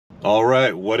All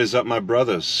right, what is up, my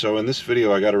brothers? So in this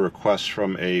video, I got a request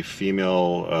from a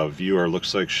female viewer.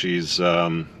 Looks like she's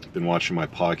been watching my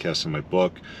podcast and my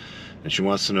book, and she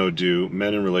wants to know, do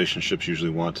men in relationships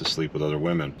usually want to sleep with other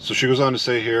women? So she goes on to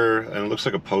say here, and it looks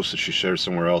like a post that she shared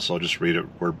somewhere else. I'll just read it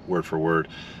word for word.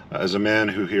 As a man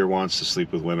who here wants to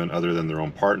sleep with women other than their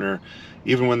own partner,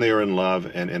 even when they are in love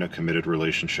and in a committed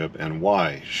relationship, and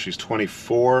why? She's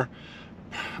 24.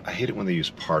 I hate it when they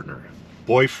use partner.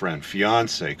 Boyfriend,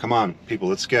 fiance. Come on, people,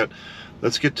 let's get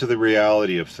to the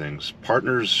reality of things.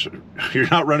 Partners, you're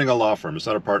not running a law firm. It's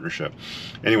not a partnership.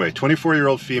 Anyway,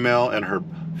 24-year-old female and her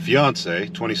fiance,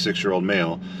 26-year-old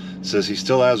male, says he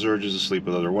still has urges to sleep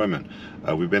with other women.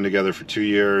 We've been together for 2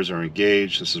 years, are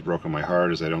engaged. This has broken my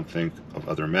heart as I don't think of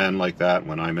other men like that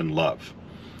when I'm in love.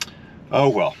 Oh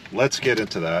well, let's get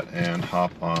into that and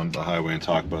hop on the highway and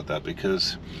talk about that,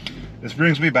 because this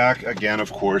brings me back again,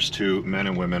 of course, to men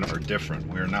and women are different.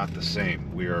 We are not the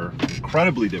same. We are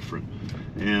incredibly different.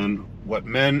 And what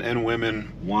men and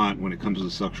women want when it comes to the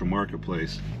sexual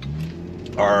marketplace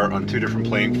are on two different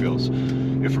playing fields,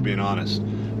 if we're being honest.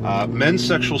 Men's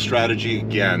sexual strategy,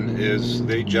 again, is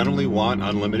they generally want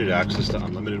unlimited access to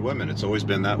unlimited women. It's always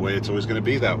been that way. It's always going to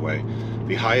be that way.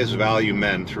 The highest value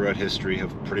men throughout history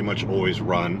have pretty much always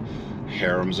run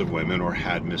harems of women, or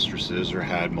had mistresses, or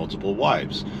had multiple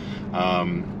wives.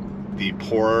 The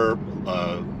poorer,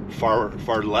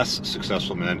 far less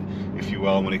successful men, if you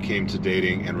will, when it came to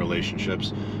dating and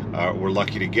relationships, were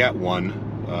lucky to get one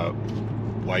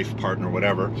wife, partner,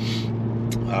 whatever.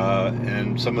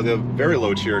 And some of the very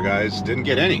low tier guys didn't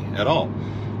get any at all.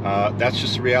 That's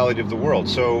just the reality of the world.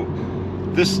 So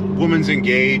this woman's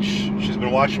engaged. She's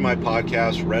been watching my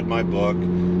podcast, read my book,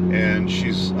 and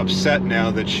she's upset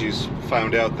now that she's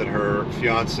found out that her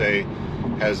fiance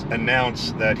has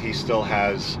announced that he still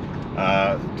has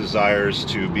desires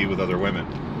to be with other women.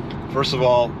 First of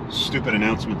all, stupid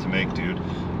announcement to make, dude.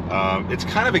 It's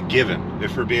kind of a given,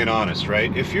 if we're being honest,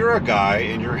 right? If you're a guy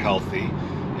and you're healthy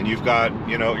and you've got,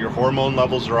 your hormone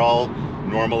levels are all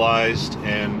normalized,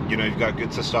 and, you've got good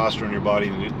testosterone in your body,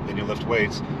 and you lift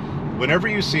weights, whenever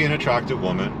you see an attractive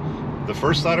woman, the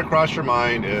first thought across your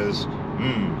mind is,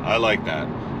 I like that.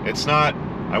 It's not,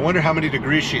 I wonder how many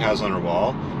degrees she has on her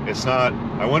wall. It's not,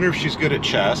 I wonder if she's good at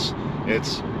chess.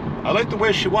 It's, I like the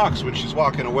way she walks when she's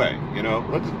walking away.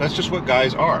 That's just what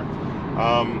guys are.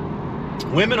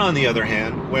 Women, on the other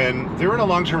hand, when they're in a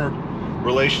long-term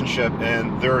relationship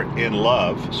and they're in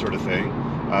love, sort of thing,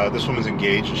 this woman's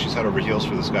engaged and she's head over heels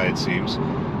for this guy, it seems,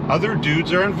 other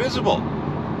dudes are invisible.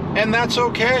 And that's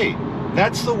okay.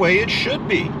 That's the way it should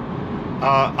be.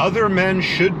 Other men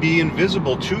should be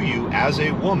invisible to you as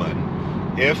a woman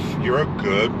if you're a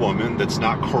good woman that's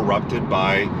not corrupted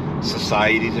by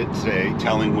society today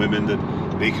telling women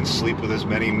that they can sleep with as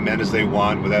many men as they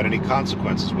want without any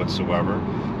consequences whatsoever,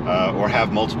 or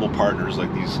have multiple partners,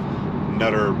 like these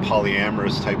nutter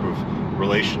polyamorous type of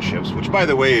relationships, which, by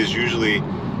the way, is usually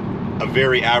a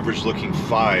very average looking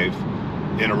 5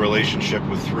 in a relationship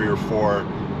with 3 or 4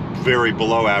 very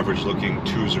below average looking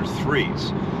 2s or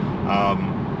 3s.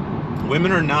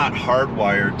 Women are not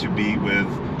hardwired to be with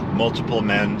multiple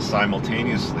men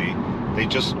simultaneously. They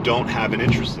just don't have an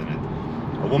interest in it.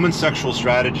 A woman's sexual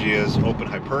strategy is open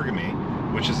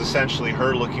hypergamy, which is essentially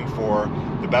her looking for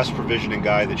the best provisioning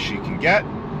guy that she can get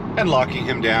and locking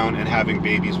him down and having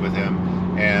babies with him,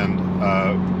 and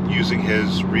using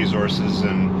his resources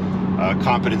and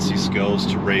competency skills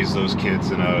to raise those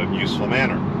kids in a useful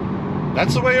manner.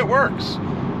 That's the way it works.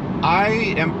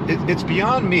 It's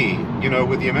beyond me,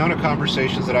 with the amount of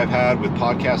conversations that I've had, with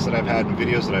podcasts that I've had and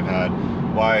videos that I've had,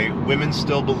 why women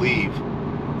still believe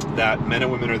that men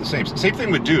and women are the same. Same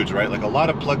thing with dudes, right? Like, a lot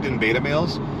of plugged-in beta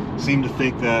males seem to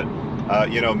think that,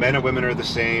 men and women are the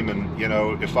same, and,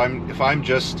 if I'm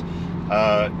just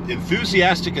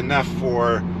enthusiastic enough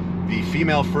for the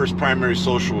female first primary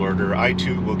social order, I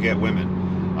too will get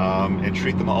women, and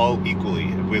treat them all equally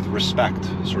with respect,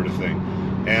 sort of thing.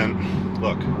 And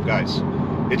look, guys,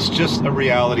 it's just a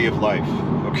reality of life,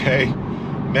 okay?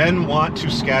 Men want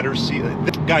to scatter seed.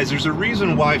 Guys, there's a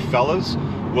reason why fellas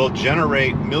will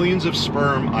generate millions of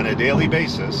sperm on a daily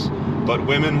basis, but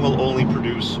women will only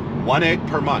produce 1 egg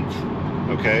per month,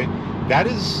 okay? That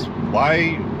is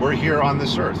why we're here on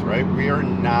this earth, right? We are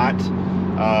not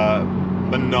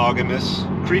monogamous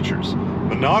creatures.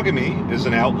 Monogamy is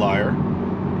an outlier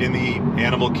in the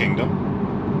animal kingdom,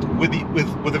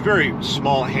 with a very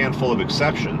small handful of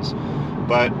exceptions.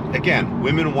 But again,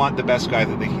 women want the best guy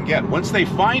that they can get. Once they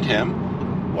find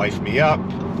him, wife me up,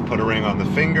 put a ring on the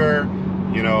finger,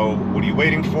 what are you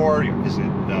waiting for? Is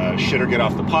it shit or get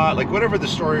off the pot? Like, whatever the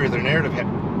story or the narrative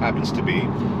happens to be,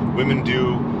 women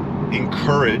do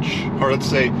encourage, or let's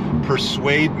say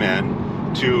persuade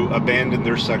men to abandon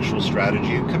their sexual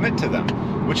strategy and commit to them,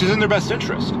 which is in their best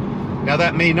interest. Now,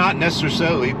 that may not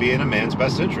necessarily be in a man's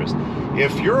best interest.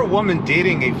 If you're a woman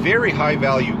dating a very high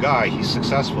value guy, he's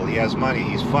successful, he has money,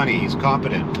 he's funny, he's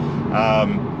competent,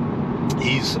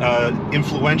 he's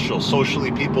influential,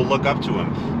 socially people look up to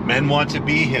him, men want to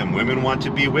be him, women want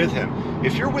to be with him.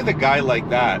 If you're with a guy like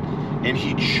that and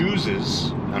he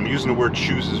chooses, I'm using the word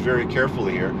chooses very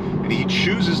carefully here, and he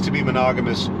chooses to be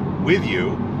monogamous with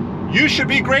you, you should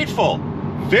be grateful.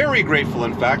 Very grateful,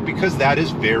 in fact, because that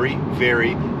is very,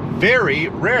 very, very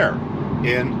rare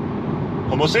in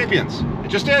Homo sapiens. It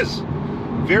just is.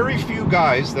 Very few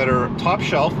guys that are top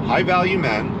shelf, high value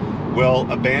men will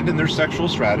abandon their sexual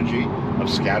strategy of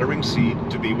scattering seed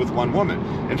to be with one woman.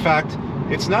 In fact,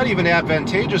 it's not even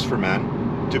advantageous for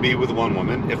men to be with one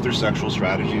woman if their sexual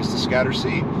strategy is to scatter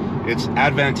seed. It's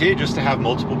advantageous to have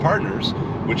multiple partners,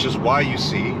 which is why you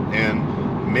see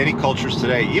in many cultures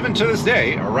today, even to this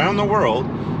day, around the world,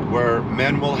 where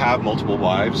men will have multiple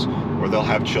wives, or they'll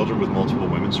have children with multiple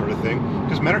women, sort of thing,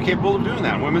 because men are capable of doing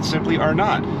that, and women simply are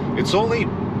not. It's only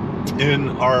in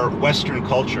our Western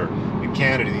culture, in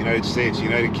Canada, the United States, the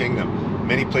United Kingdom,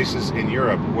 many places in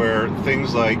Europe, where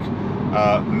things like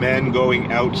men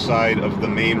going outside of the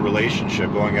main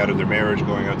relationship, going out of their marriage,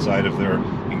 going outside of their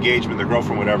engagement, their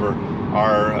girlfriend, whatever,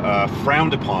 are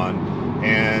frowned upon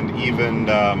and even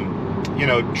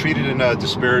treated in a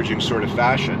disparaging sort of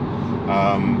fashion.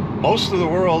 Most of the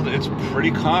world, it's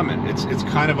pretty common. It's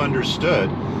kind of understood.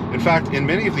 In fact, in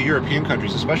many of the European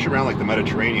countries, especially around like the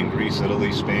Mediterranean, Greece,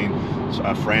 Italy, Spain,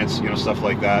 France, stuff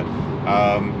like that,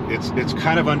 it's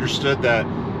kind of understood that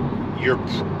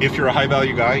if you're a high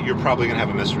value guy, you're probably going to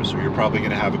have a mistress, or you're probably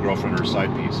going to have a girlfriend or a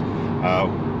side piece.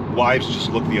 Wives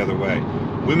just look the other way.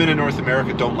 Women in North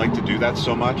America don't like to do that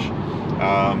so much.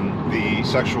 The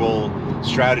sexual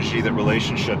strategy that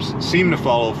relationships seem to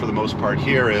follow for the most part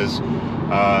here is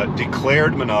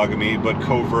declared monogamy but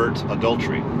covert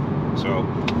adultery. So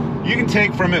you can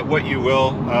take from it what you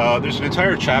will. There's an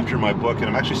entire chapter in my book, and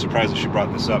I'm actually surprised that she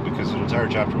brought this up, because there's an entire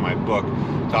chapter in my book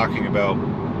talking about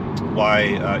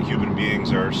why human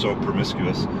beings are so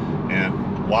promiscuous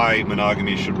and why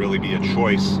monogamy should really be a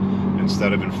choice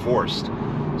instead of enforced.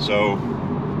 So,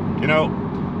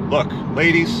 look,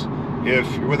 ladies,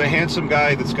 if you're with a handsome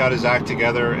guy that's got his act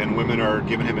together and women are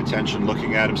giving him attention,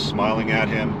 looking at him, smiling at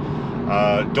him,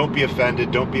 don't be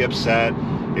offended, don't be upset.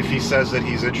 If he says that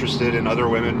he's interested in other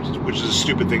women, which is a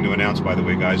stupid thing to announce, by the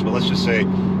way, guys, but let's just say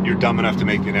you're dumb enough to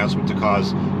make the announcement to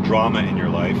cause drama in your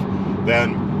life,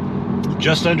 then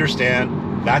just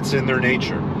understand that's in their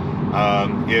nature.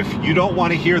 If you don't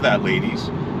want to hear that, ladies,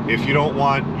 if you don't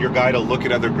want your guy to look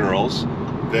at other girls,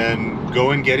 then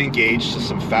go and get engaged to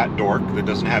some fat dork that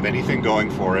doesn't have anything going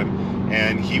for him,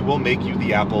 and he will make you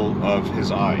the apple of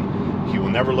his eye. He will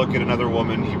never look at another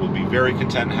woman. He will be very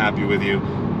content and happy with you.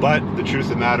 But the truth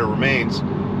of the matter remains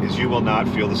is you will not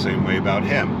feel the same way about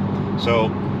him. So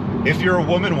if you're a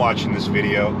woman watching this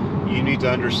video, you need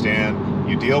to understand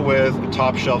you deal with a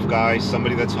top shelf guy,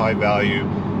 somebody that's high value.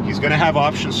 He's going to have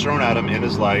options thrown at him in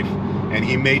his life, and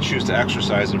he may choose to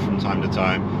exercise them from time to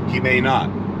time. He may not.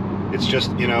 It's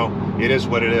just, it is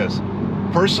what it is.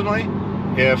 Personally,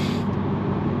 if,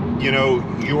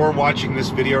 you're watching this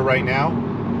video right now,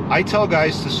 I tell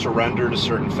guys to surrender to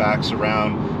certain facts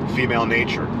around female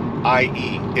nature,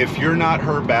 i.e., if you're not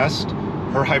her best,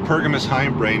 her hypergamous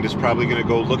hindbrain is probably going to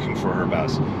go looking for her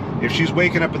best. If she's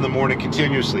waking up in the morning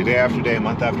continuously, day after day,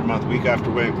 month after month, week after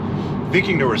week,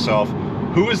 thinking to herself,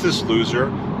 who is this loser?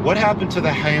 What happened to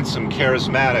the handsome,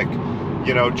 charismatic,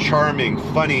 charming,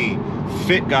 funny,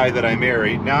 fit guy that I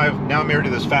married? Now I'm married to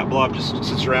this fat blob just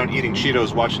sits around eating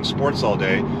Cheetos, watching sports all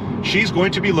day. She's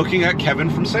going to be looking at Kevin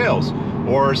from sales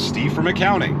or Steve from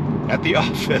accounting at the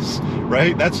office,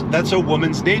 right? That's a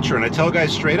woman's nature. And I tell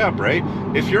guys straight up, right?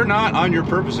 If you're not on your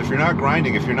purpose, if you're not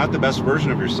grinding, if you're not the best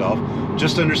version of yourself,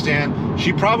 just understand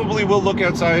she probably will look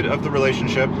outside of the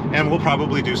relationship and will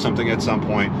probably do something at some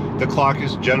point. The clock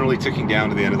is generally ticking down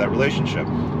to the end of that relationship.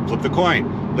 Flip the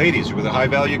coin. Ladies, you're with a high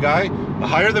value guy, the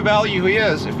higher the value he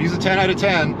is, if he's a 10 out of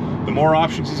 10, the more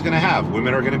options he's going to have.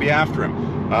 Women are going to be after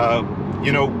him.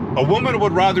 A woman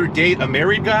would rather date a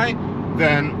married guy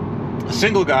than a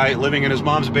single guy living in his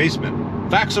mom's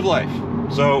basement. Facts of life.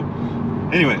 So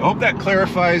anyway, I hope that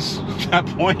clarifies that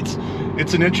point.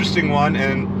 It's an interesting one,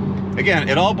 and again,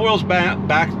 it all boils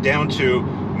back down to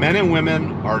men and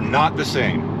women are not the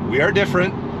same. We are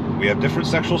different. We have different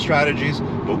sexual strategies,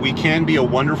 but we can be a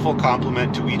wonderful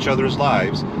complement to each other's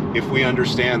lives if we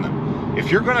understand them. If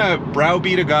you're gonna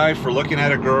browbeat a guy for looking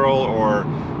at a girl, or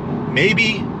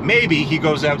maybe he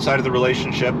goes outside of the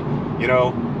relationship you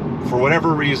know, for whatever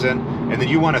reason, and then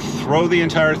you want to throw the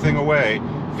entire thing away,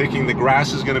 thinking the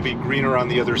grass is going to be greener on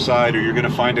the other side, or you're going to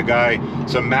find a guy,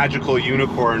 some magical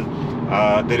unicorn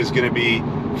that is going to be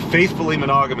faithfully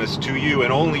monogamous to you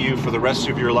and only you for the rest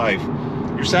of your life,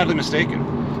 you're sadly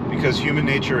mistaken, because human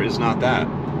nature is not that.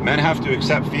 Men have to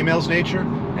accept female's nature,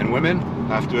 and women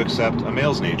have to accept a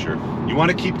male's nature. You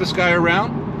want to keep this guy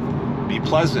around? Be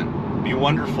pleasant, be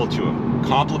wonderful to him,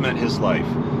 compliment his life,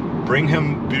 bring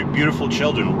him beautiful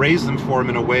children, raise them for him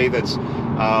in a way that's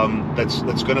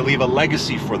going to leave a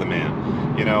legacy for the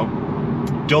man. You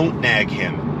know, don't nag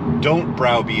him, don't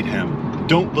browbeat him,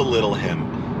 don't belittle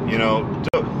him. You know,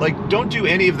 don't do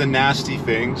any of the nasty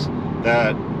things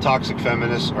that toxic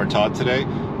feminists are taught today.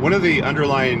 One of the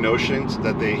underlying notions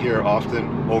that they hear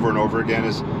often over and over again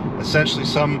is essentially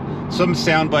some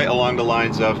soundbite along the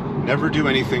lines of never do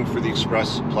anything for the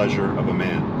express pleasure of a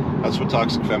man. That's what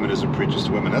toxic feminism preaches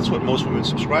to women. That's what most women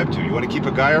subscribe to. You want to keep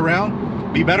a guy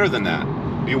around? Be better than that.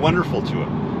 Be wonderful to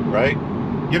him, right?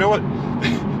 You know what?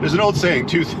 There's an old saying,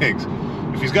 two things.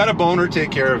 If he's got a boner, take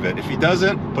care of it. If he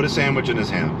doesn't, put a sandwich in his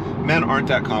hand. Men aren't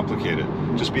that complicated.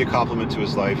 Just be a compliment to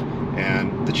his life,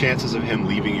 and the chances of him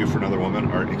leaving you for another woman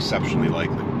are exceptionally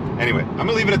likely. Anyway, I'm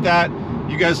gonna leave it at that.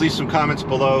 You guys leave some comments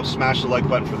below. Smash the like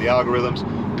button for the algorithms.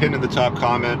 Pin in the top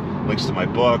comment links to my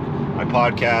book, my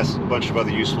podcast, a bunch of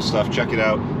other useful stuff. Check it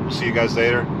out. We'll see you guys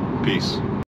later. Peace.